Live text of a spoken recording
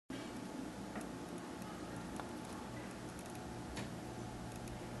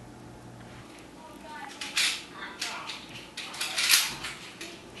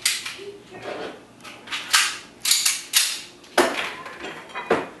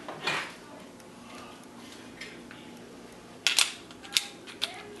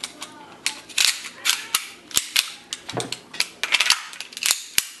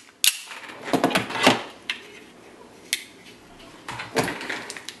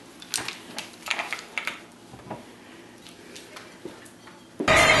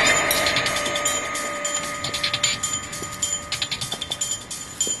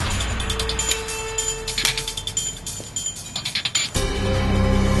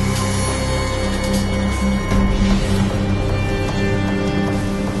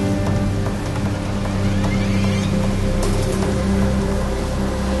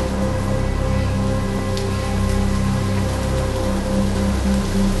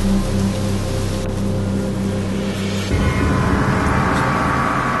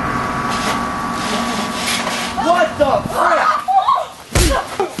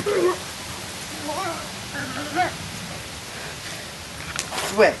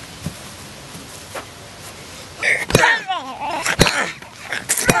the way.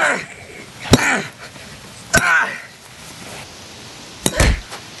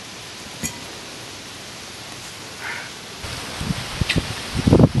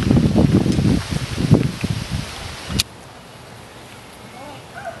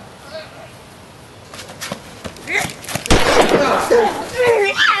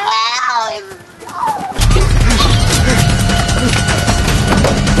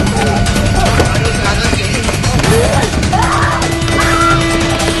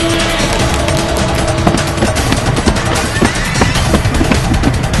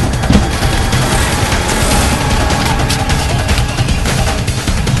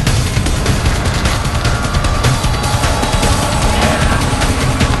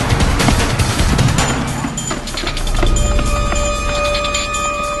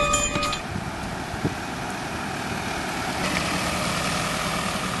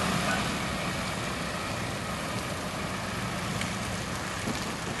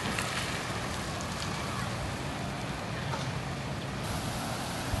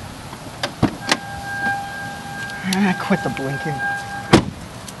 I quit the blinking.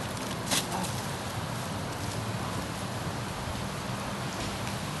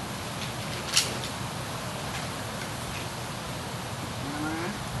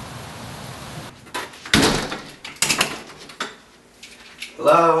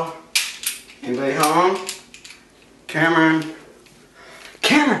 Hello? Anybody home? Cameron?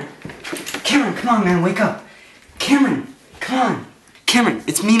 Cameron! Cameron, come on, man, wake up. Cameron, come on. Cameron,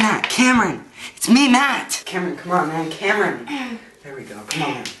 it's me, Matt. Cameron! It's me, Matt! Cameron, come on, man. Cameron! There we go. Come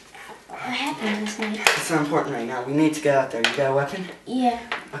on, man. What happened this night? It's not important right now. We need to get out there. You got a weapon? Yeah.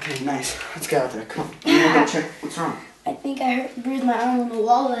 Okay, nice. Let's get out there. Come on. I'm gonna go check. What's wrong? I think I bruised my arm on the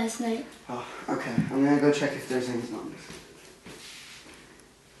wall last night. Oh, okay. I'm gonna go check if there's any zombies.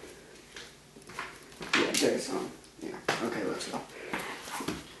 Yeah, there's some. Yeah. Okay, let's go.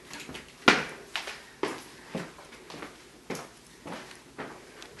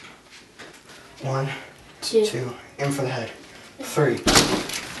 One, two, aim for the head. 3.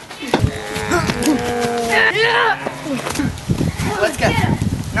 Let's go.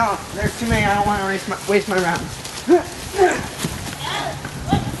 No, there's too many. I don't want to waste my rounds.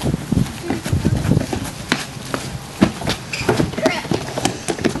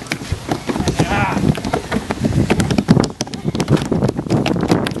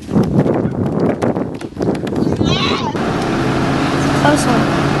 Close one.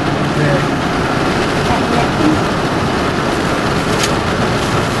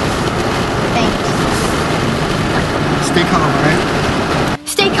 Stay calm, alright?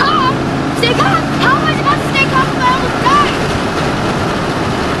 Stay calm? Stay calm? How am I supposed to stay calm if I almost died?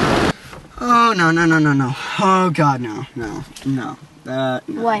 Oh, no. Oh, God, no. No.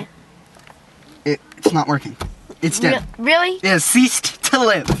 What? It's not working. It's dead. Really? It has ceased to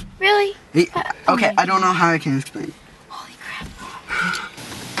live. Really? Okay, I don't know how I can explain. Holy crap.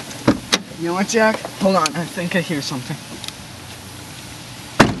 You know what, Jack? Hold on, I think I hear something.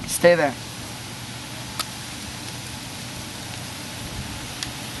 Stay there.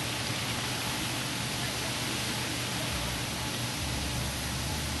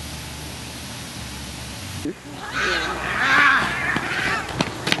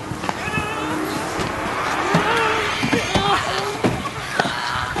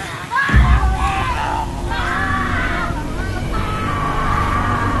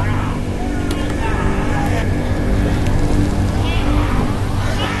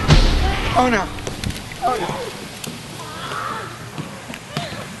 Oh no. Oh no.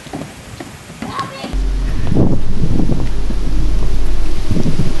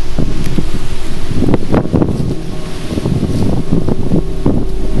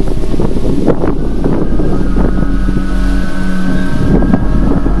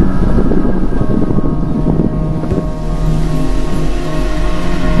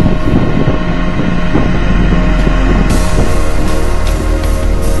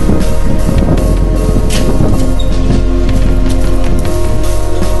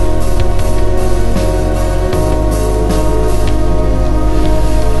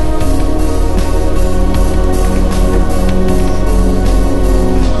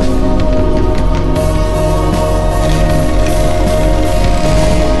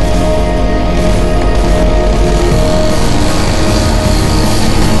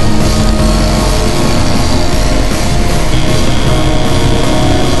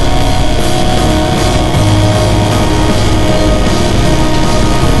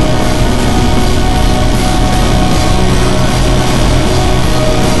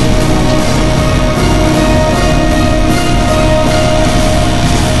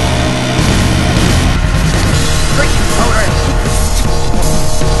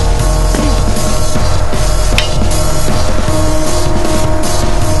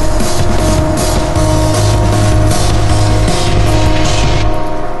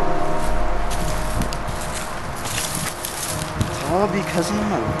 because of the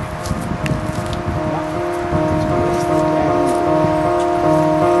moon.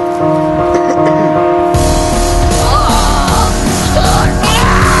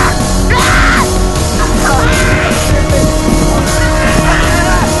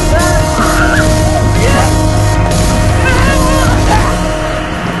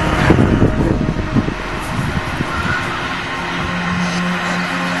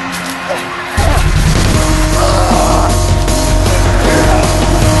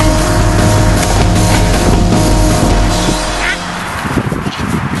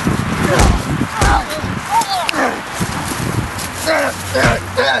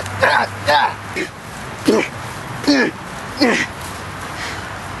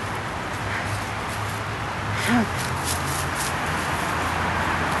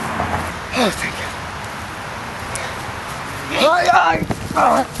 Oh, thank you.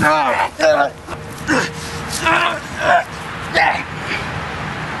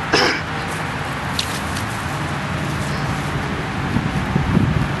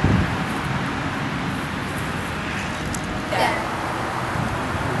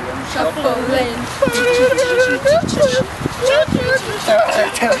 Shuffling.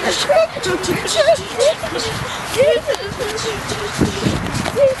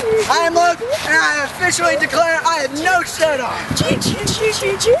 I am Luke, and I officially declare I have no shirt on.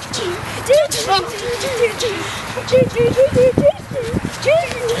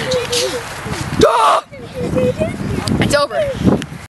 It's over.